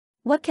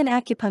What can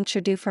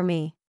acupuncture do for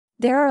me?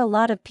 There are a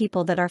lot of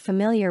people that are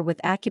familiar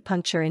with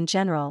acupuncture in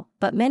general,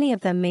 but many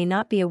of them may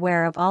not be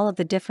aware of all of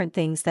the different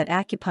things that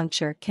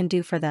acupuncture can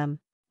do for them.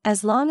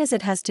 As long as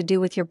it has to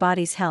do with your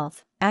body's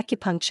health,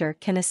 acupuncture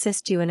can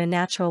assist you in a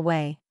natural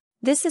way.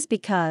 This is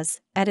because,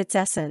 at its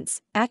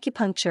essence,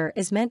 acupuncture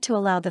is meant to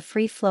allow the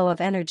free flow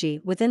of energy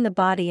within the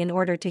body in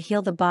order to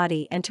heal the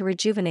body and to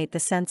rejuvenate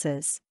the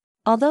senses.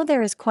 Although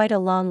there is quite a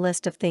long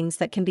list of things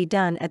that can be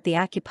done at the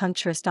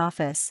acupuncturist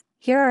office,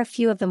 here are a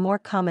few of the more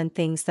common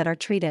things that are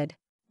treated.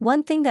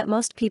 One thing that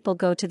most people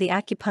go to the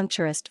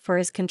acupuncturist for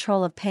is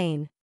control of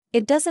pain.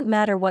 It doesn't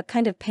matter what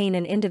kind of pain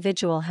an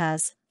individual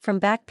has, from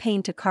back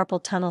pain to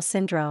carpal tunnel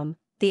syndrome,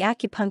 the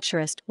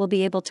acupuncturist will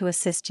be able to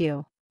assist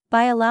you.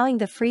 By allowing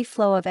the free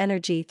flow of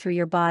energy through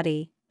your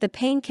body, the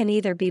pain can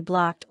either be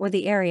blocked or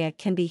the area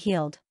can be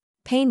healed.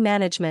 Pain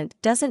management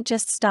doesn't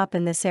just stop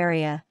in this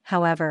area,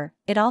 however,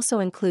 it also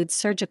includes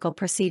surgical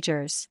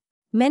procedures.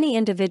 Many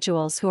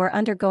individuals who are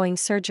undergoing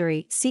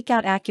surgery seek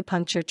out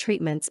acupuncture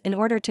treatments in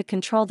order to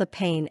control the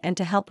pain and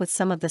to help with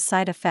some of the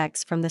side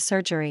effects from the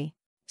surgery.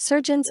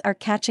 Surgeons are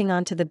catching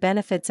on to the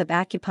benefits of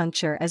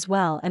acupuncture as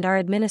well and are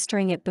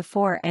administering it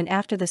before and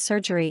after the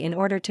surgery in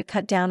order to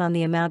cut down on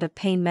the amount of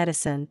pain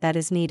medicine that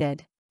is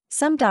needed.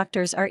 Some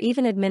doctors are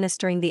even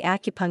administering the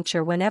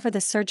acupuncture whenever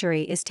the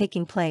surgery is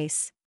taking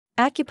place.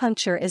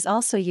 Acupuncture is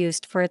also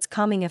used for its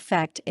calming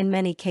effect in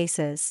many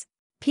cases.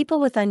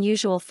 People with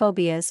unusual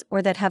phobias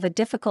or that have a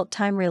difficult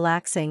time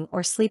relaxing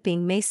or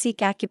sleeping may seek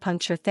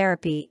acupuncture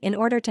therapy in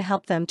order to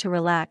help them to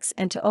relax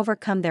and to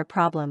overcome their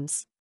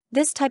problems.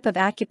 This type of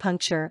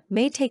acupuncture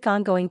may take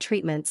ongoing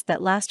treatments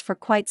that last for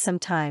quite some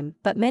time,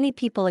 but many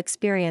people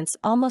experience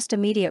almost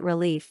immediate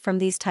relief from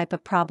these type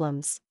of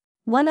problems.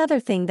 One other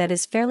thing that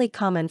is fairly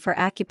common for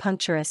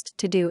acupuncturists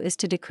to do is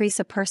to decrease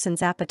a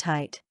person's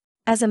appetite.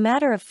 As a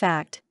matter of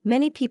fact,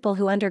 many people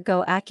who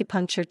undergo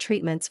acupuncture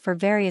treatments for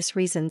various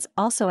reasons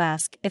also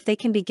ask if they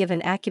can be given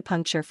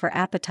acupuncture for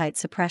appetite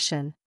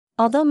suppression.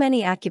 Although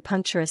many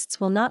acupuncturists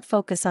will not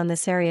focus on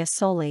this area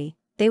solely,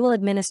 they will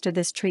administer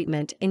this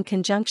treatment in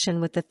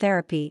conjunction with the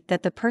therapy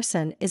that the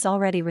person is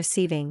already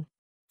receiving.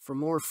 For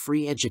more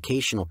free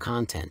educational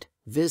content,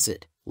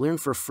 visit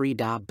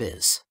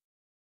learnforfree.biz.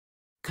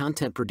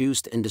 Content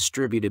produced and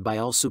distributed by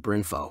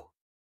AllSuperInfo.